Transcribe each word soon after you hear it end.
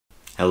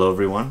Hello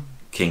everyone,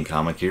 King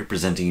Comic here,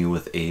 presenting you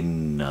with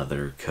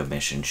another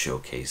commission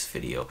showcase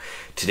video.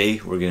 Today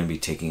we're going to be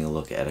taking a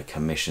look at a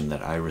commission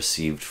that I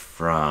received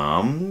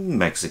from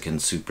Mexican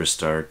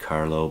superstar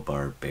Carlo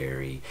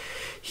Barberi.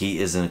 He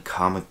is a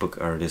comic book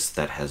artist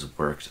that has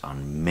worked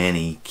on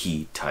many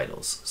key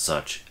titles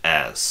such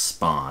as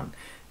Spawn,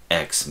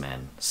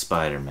 X-Men,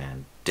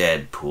 Spider-Man,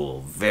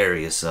 Deadpool,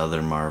 various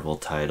other Marvel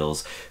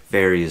titles,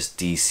 various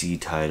DC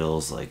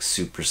titles like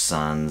Super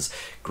Sons,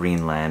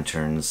 Green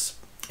Lanterns,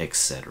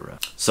 etc.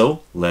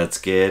 So let's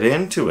get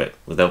into it.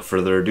 Without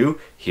further ado,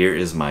 here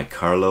is my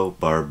Carlo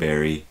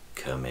Barberi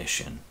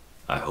commission.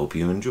 I hope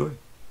you enjoy.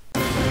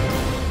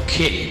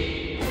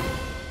 King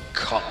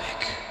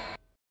Comic.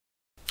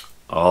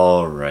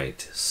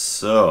 Alright,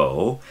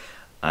 so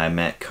I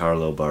met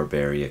Carlo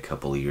Barberi a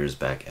couple of years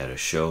back at a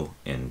show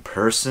in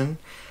person,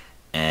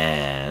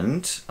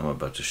 and I'm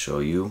about to show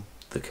you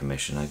the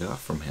commission I got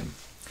from him.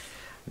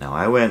 Now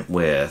I went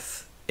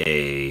with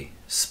a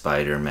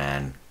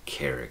Spider-Man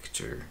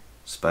character.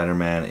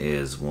 Spider-Man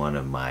is one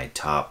of my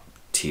top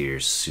tier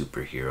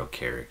superhero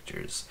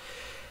characters.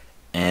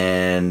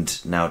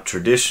 And now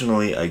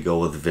traditionally I go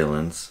with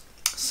villains.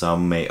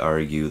 Some may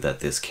argue that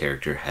this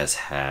character has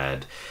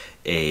had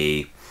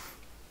a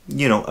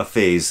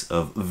phase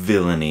of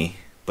villainy,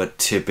 but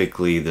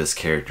typically this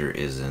character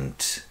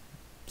isn't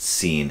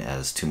seen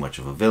as too much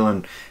of a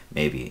villain,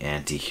 maybe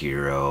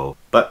anti-hero,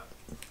 but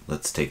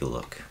let's take a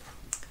look.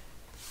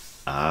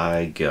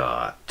 I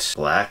got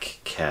Black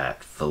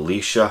Cat,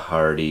 Felicia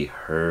Hardy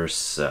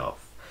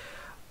herself.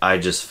 I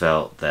just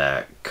felt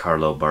that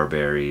Carlo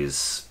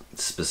Barberi's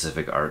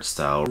specific art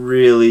style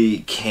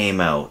really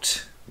came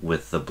out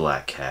with the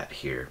Black Cat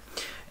here.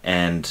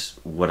 And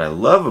what I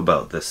love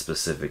about this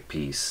specific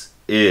piece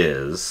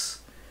is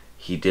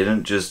he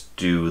didn't just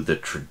do the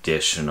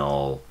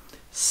traditional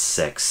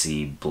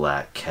sexy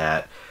Black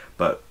Cat,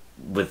 but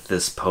with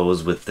this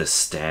pose, with this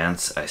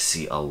stance, I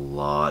see a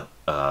lot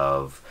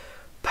of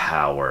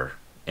power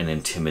and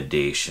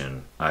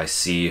intimidation. I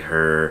see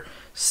her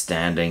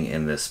standing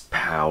in this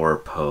power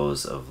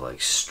pose of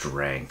like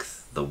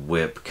strength, the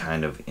whip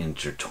kind of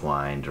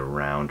intertwined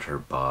around her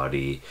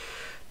body,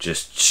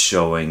 just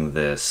showing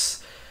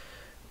this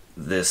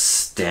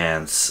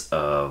stance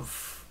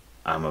of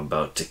I'm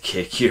about to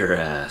kick your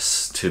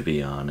ass, to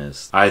be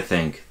honest. I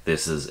think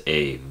this is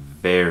a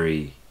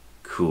very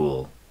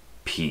cool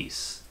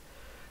piece.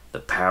 The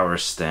power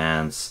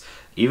stance,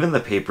 even the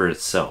paper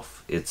itself.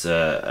 It's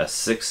a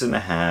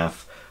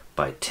 6.5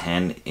 by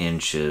 10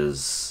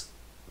 inches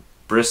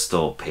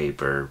Bristol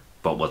paper,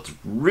 but what's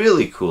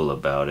really cool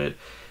about it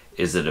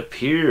is it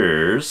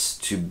appears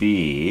to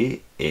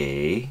be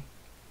a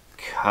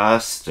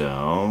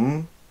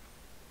custom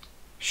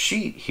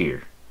sheet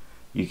here.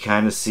 You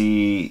kind of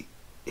see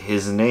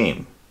his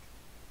name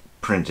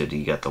printed.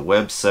 You got the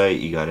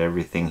website, you got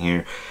everything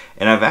here.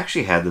 And I've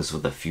actually had this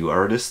with a few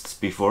artists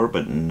before,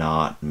 but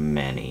not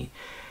many.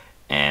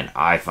 And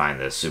I find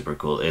this super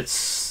cool.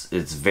 It's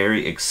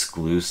very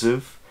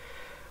exclusive,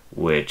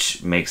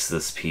 which makes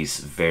this piece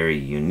very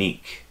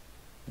unique.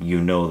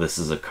 You know this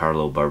is a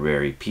Carlo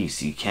Barberi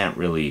piece. You can't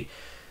really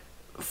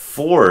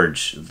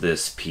forge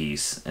this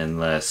piece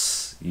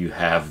unless you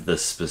have the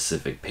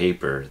specific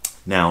paper.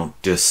 Now,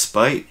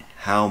 despite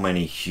how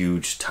many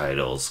huge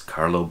titles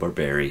Carlo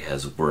Barberi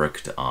has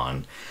worked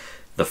on,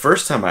 the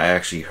first time I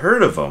actually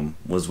heard of him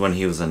was when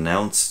he was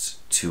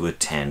announced to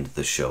attend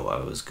the show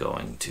I was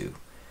going to.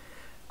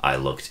 I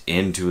looked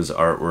into his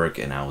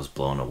artwork and I was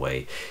blown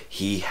away.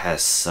 He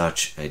has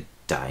such a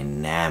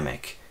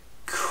dynamic,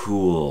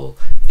 cool,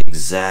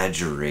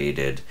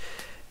 exaggerated,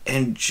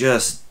 and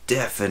just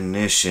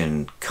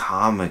definition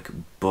comic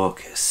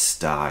book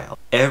style.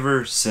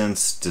 Ever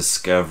since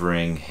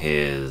discovering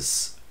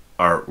his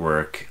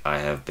artwork, I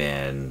have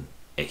been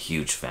a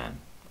huge fan.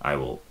 I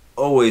will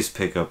always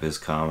pick up his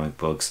comic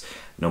books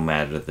no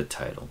matter the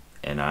title.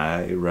 And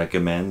I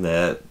recommend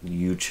that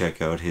you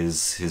check out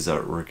his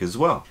artwork as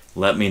well.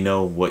 Let me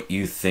know what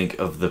you think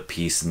of the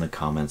piece in the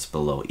comments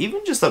below.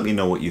 Even just let me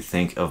know what you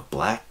think of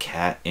Black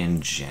Cat in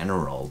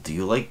general. Do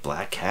you like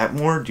Black Cat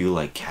more? Do you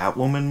like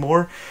Catwoman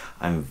more?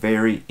 I'm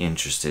very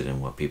interested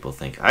in what people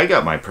think. I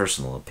got my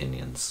personal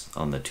opinions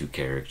on the two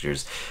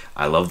characters.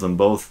 I love them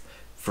both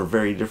for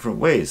very different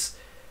ways.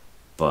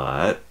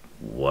 But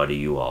what do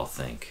you all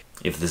think?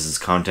 If this is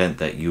content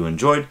that you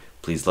enjoyed,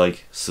 please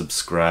like,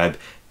 subscribe,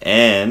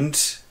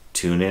 and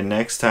tune in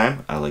next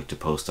time. I like to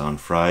post on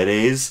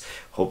Fridays.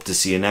 Hope to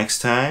see you next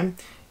time.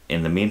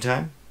 In the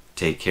meantime,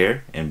 take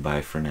care and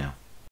bye for now.